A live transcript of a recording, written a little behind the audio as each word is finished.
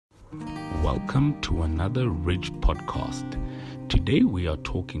Welcome to another Ridge podcast. Today we are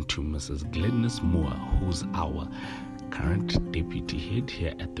talking to Mrs. Gladys Moore, who's our current deputy head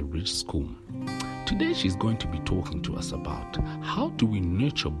here at the Ridge School. Today she's going to be talking to us about how do we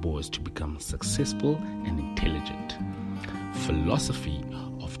nurture boys to become successful and intelligent, philosophy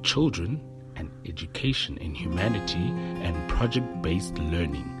of children and education in humanity, and project-based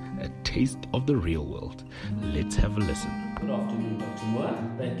learning, a taste of the real world. Let's have a listen. Good afternoon, Dr. Moore.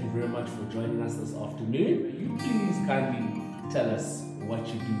 Thank you very much for joining us this afternoon. Will you please kindly tell us what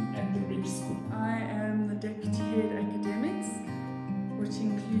you do at the Ridge School? I am the Deputy Head Academics, which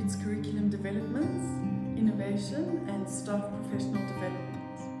includes curriculum development, innovation, and staff professional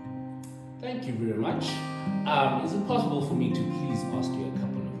development. Thank you very much. Is it possible for me to please ask you a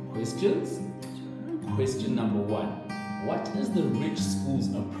couple of questions? Sure. Question number one. What is the Ridge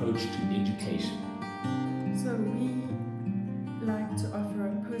School's approach to education? So we like to offer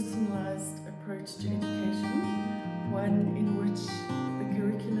a personalized approach to education, one in which the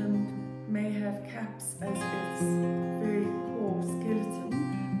curriculum may have CAPS as its very core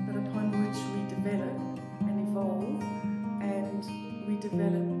skeleton, but upon which we develop and evolve, and we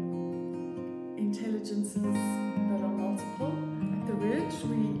develop intelligences that are multiple. At the Ridge,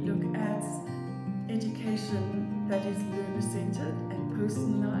 we look at education that is learner-centered and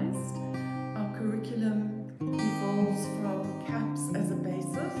personalized. Our curriculum evolves from CAPS as a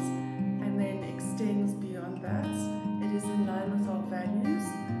basis and then extends beyond that. It is in line with our values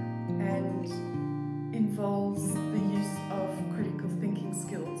and involves the use of critical thinking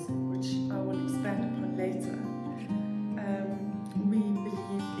skills, which I will expand upon later. We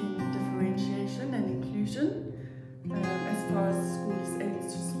believe in differentiation and inclusion as far as the school is able to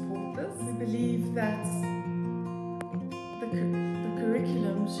support this. We believe that the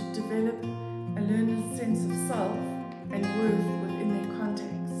curriculum should develop a learner's sense of self and worth within their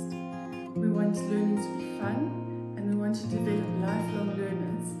context. We want learning to be fun, and we want to develop lifelong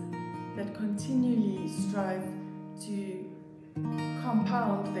learners that continually strive to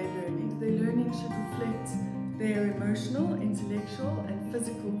compound their learning. Their learning should reflect their emotional, intellectual, and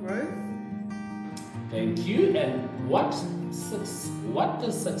physical growth. Thank you. And what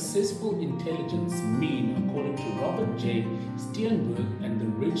does successful intelligence mean according to Robert J. Steenberg and the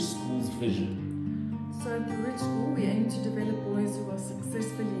Ridge School's vision? So at the Ridge School, we aim to develop boys who are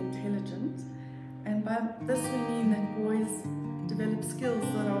successfully intelligent. And by this we mean that boys develop skills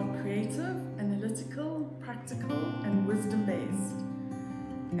that are creative, analytical, practical, and wisdom-based.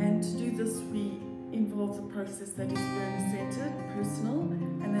 And to do this, we involve a process that is learner-centered, personal,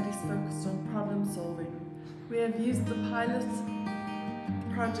 and that is focused on problem solving. We have used the pilot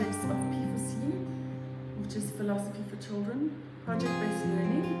projects of P4C, which is Philosophy for Children, Project-Based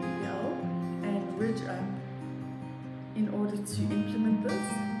Learning, PBL, and Ridge Up in order to implement this,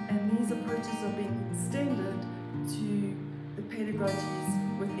 and these approaches are being extended to the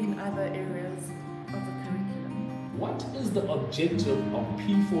pedagogies within other areas of the curriculum. What is the objective of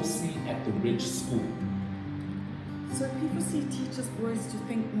P4C at the Ridge School? So P4C teaches boys to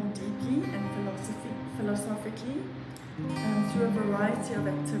think more deeply and philosophically through a variety of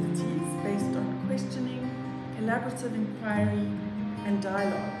activities based on questioning, collaborative inquiry, and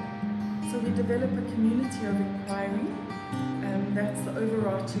dialogue. So we develop a community of inquiry, that's the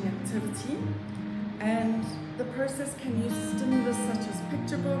overarching activity, and the process can use stimulus such as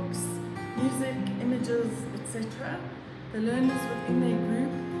picture books, music, images, etc. The learners within their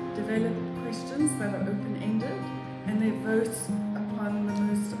group develop questions that are open-ended, and they vote upon the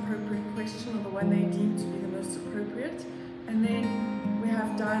most appropriate question or the one they deem to be the most appropriate, and then we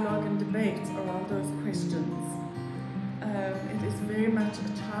have dialogue and debate around those questions. It is very much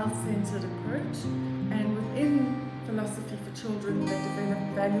a child-centered approach, and within Philosophy for Children they develop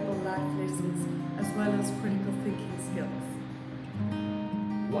valuable life lessons as well as critical thinking skills.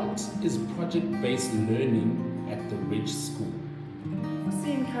 What is project-based learning at the Ridge School? P4C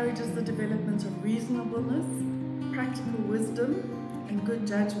encourages the development of reasonableness, practical wisdom, and good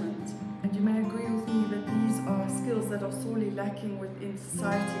judgment. And you may agree with me that these are skills that are sorely lacking within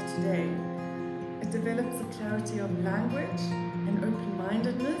society today. It develops a clarity of language and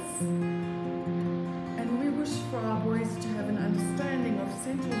open-mindedness. And we wish for our boys to have an understanding of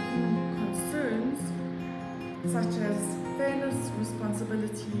central human concerns such as fairness,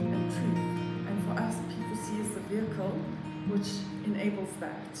 responsibility, and truth. And for us, P4C is the vehicle which enables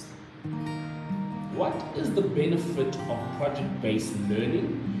that. What is the benefit of project-based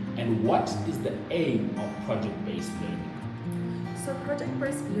learning, and what is the aim of project-based learning? So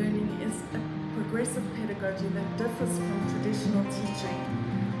project-based learning is a progressive pedagogy that differs from traditional teaching.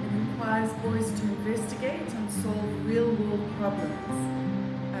 It requires boys to investigate and solve real-world problems.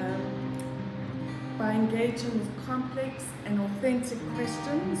 by engaging with complex and authentic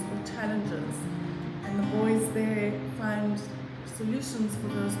questions or challenges. And the boys there find solutions for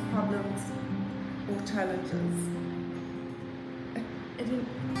those problems or challenges. It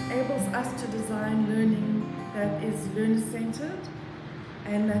enables us to design learning that is learner-centered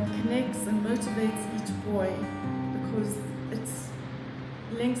and that connects and motivates each boy, because it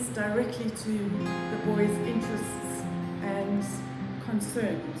links directly to the boy's interests and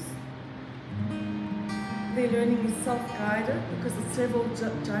concerns. Their learning is self-guided because at several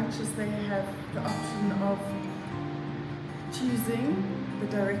junctures they have the option of choosing the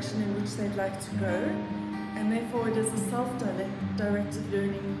direction in which they'd like to go, and therefore it is a self-directed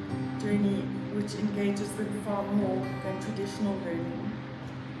learning journey which engages them far more than traditional learning.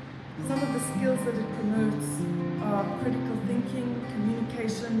 Some of the skills that it promotes are critical thinking,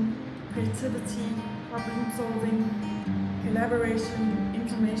 communication, creativity, problem solving, collaboration,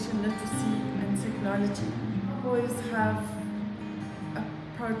 information literacy, and technology. Boys have a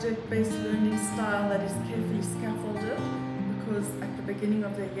project-based learning style that is carefully scaffolded, because at the beginning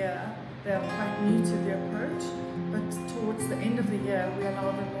of the year they are quite new to the approach, but towards the end of the year we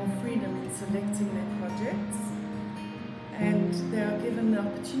allow them more freedom in selecting their projects, and they are given the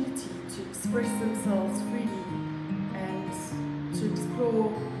opportunity to express themselves freely and to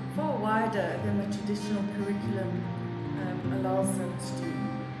explore far wider than the traditional curriculum allows them to do.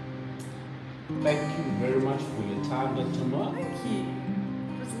 Thank you very much for your time, Dr. Moore. Thank you.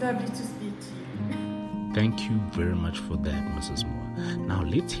 It was lovely to speak to you. Thank you very much for that, Mrs. Moore. Now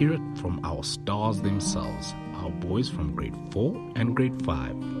let's hear it from our stars themselves, our boys from grade 4 and grade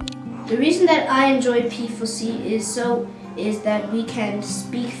 5. The reason that I enjoy P4C is that we can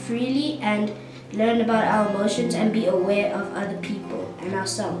speak freely and learn about our emotions and be aware of other people and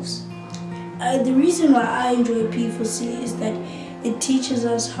ourselves. The reason why I enjoy P4C is that it teaches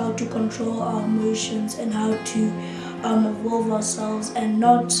us how to control our emotions and how to evolve ourselves, and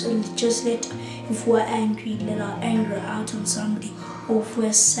not just if we're angry, let our anger out on somebody, or if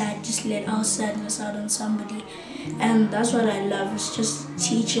we're sad, just let our sadness out on somebody. And that's what I love, it's just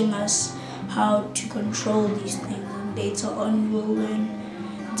teaching us how to control these things, and later on we'll learn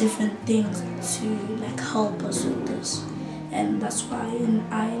different things to help us with this. And that's why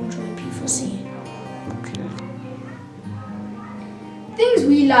I enjoy P4C. Okay. Things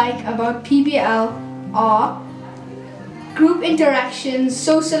we like about PBL are group interactions,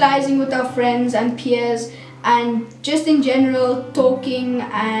 socializing with our friends and peers, and just in general talking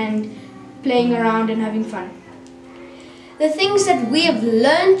and playing around and having fun. The things that we have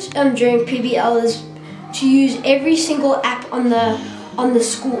learned during PBL is to use every single app on the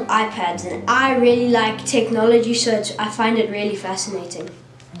school iPads, and I really like technology, so I find it really fascinating.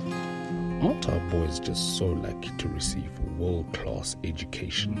 Aren't our boys just so lucky to receive a world-class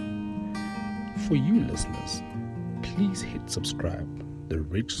education? For you listeners, please hit subscribe. The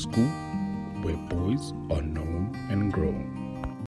Rich School, where boys are known and grown.